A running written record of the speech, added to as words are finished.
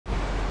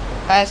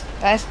Guys,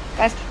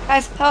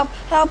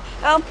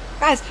 help,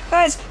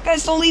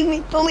 guys, don't leave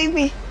me.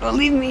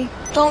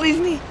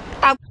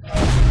 Ow.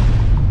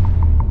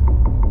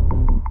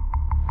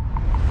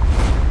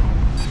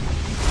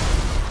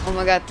 Oh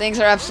my god, things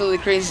are absolutely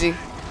crazy.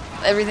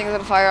 Everything's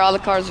on fire, all the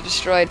cars are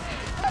destroyed.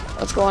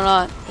 What's going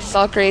on? This is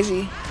all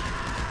crazy.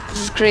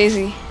 This is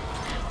crazy.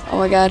 Oh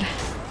my god,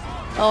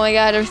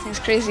 everything's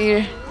crazy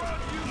here.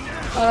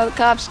 Oh, the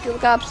cops, kill the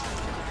cops.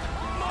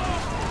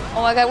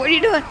 Oh my god, what are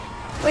you doing?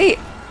 Wait.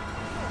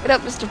 Get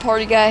up, Mr.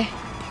 Party Guy.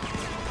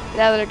 Get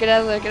out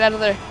of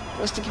there.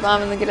 Go stick your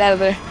bomb and then get out of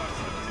there.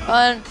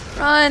 Run.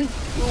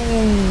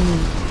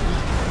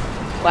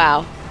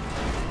 Wow.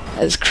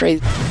 That is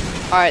crazy.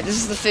 Alright,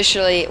 this is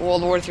officially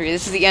World War III.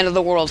 This is the end of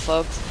the world,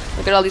 folks.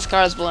 Look at all these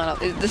cars blowing up.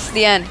 This is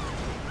the end.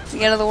 It's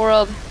the end of the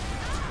world.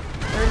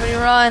 Everybody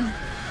run.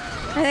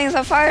 Everything's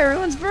on fire.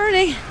 Everyone's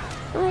burning.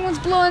 Everyone's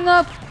blowing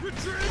up.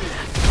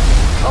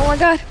 Oh my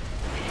god.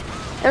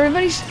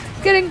 Everybody's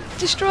getting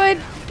destroyed.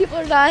 People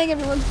are dying.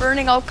 Everyone's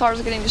burning. All cars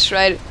are getting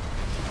destroyed.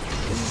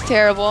 This is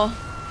terrible.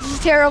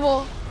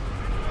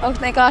 Oh,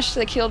 thank gosh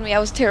they killed me. That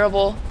was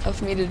terrible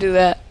of me to do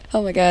that.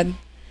 Oh my god.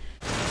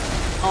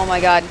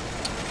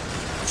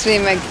 It's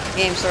made my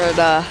game sort of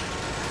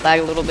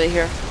lag a little bit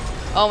here.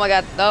 Oh my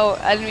god. No,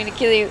 I didn't mean to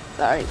kill you.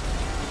 Sorry.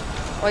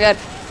 Oh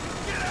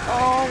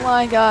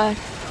my god.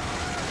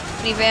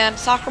 Minivan.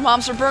 Soccer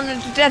moms are burning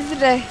to death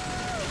today.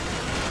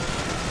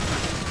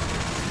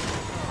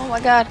 Oh my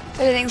god.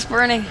 Everything's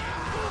burning.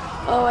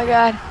 Oh my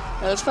god.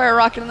 Let's fire a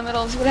rocket in the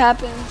middle and see what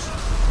happens.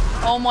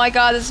 Oh my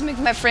god, this is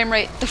making my frame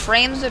rate. The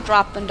frames are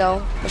dropping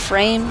though.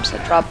 Everything's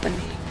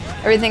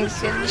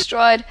getting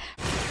destroyed.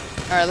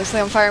 Alright, looks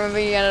like I'm firing my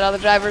minigun at all the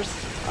drivers.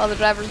 All the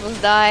drivers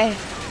must die.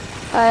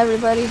 Hi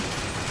everybody.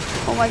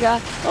 Oh my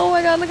god,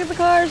 look at the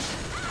cars.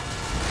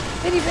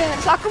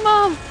 Minivan, soccer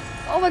mom.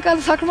 Oh my god,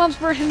 the soccer mom's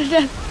burning to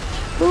death.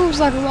 Boom,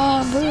 soccer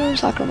mom.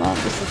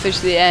 This is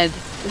officially the end.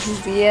 This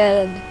is the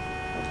end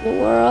of the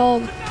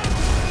world.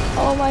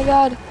 Oh my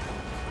god.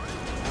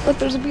 Look,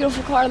 there's a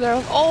beautiful car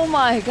there. Oh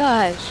my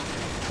gosh.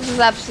 This is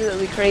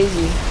absolutely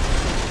crazy.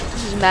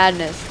 This is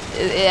madness.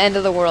 End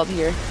of the world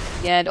here.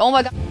 The end. Oh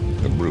my god.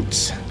 The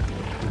brutes.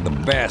 The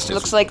bastards.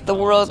 Looks like the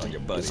world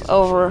is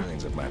over.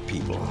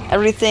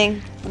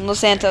 Everything in Los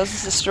Santos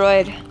is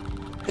destroyed.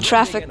 The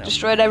traffic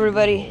destroyed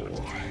everybody.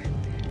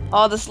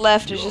 All that's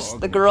left is just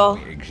the girl,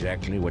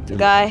 the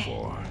guy,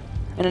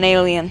 and an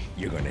alien.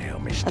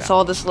 That's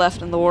all that's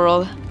left in the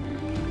world.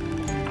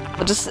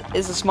 But this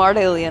is a smart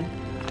alien.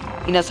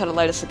 He knows how to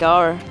light a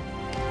cigar.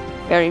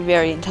 Very,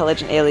 very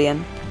intelligent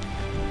alien.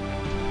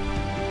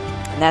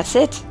 And that's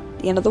it.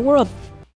 The end of the world.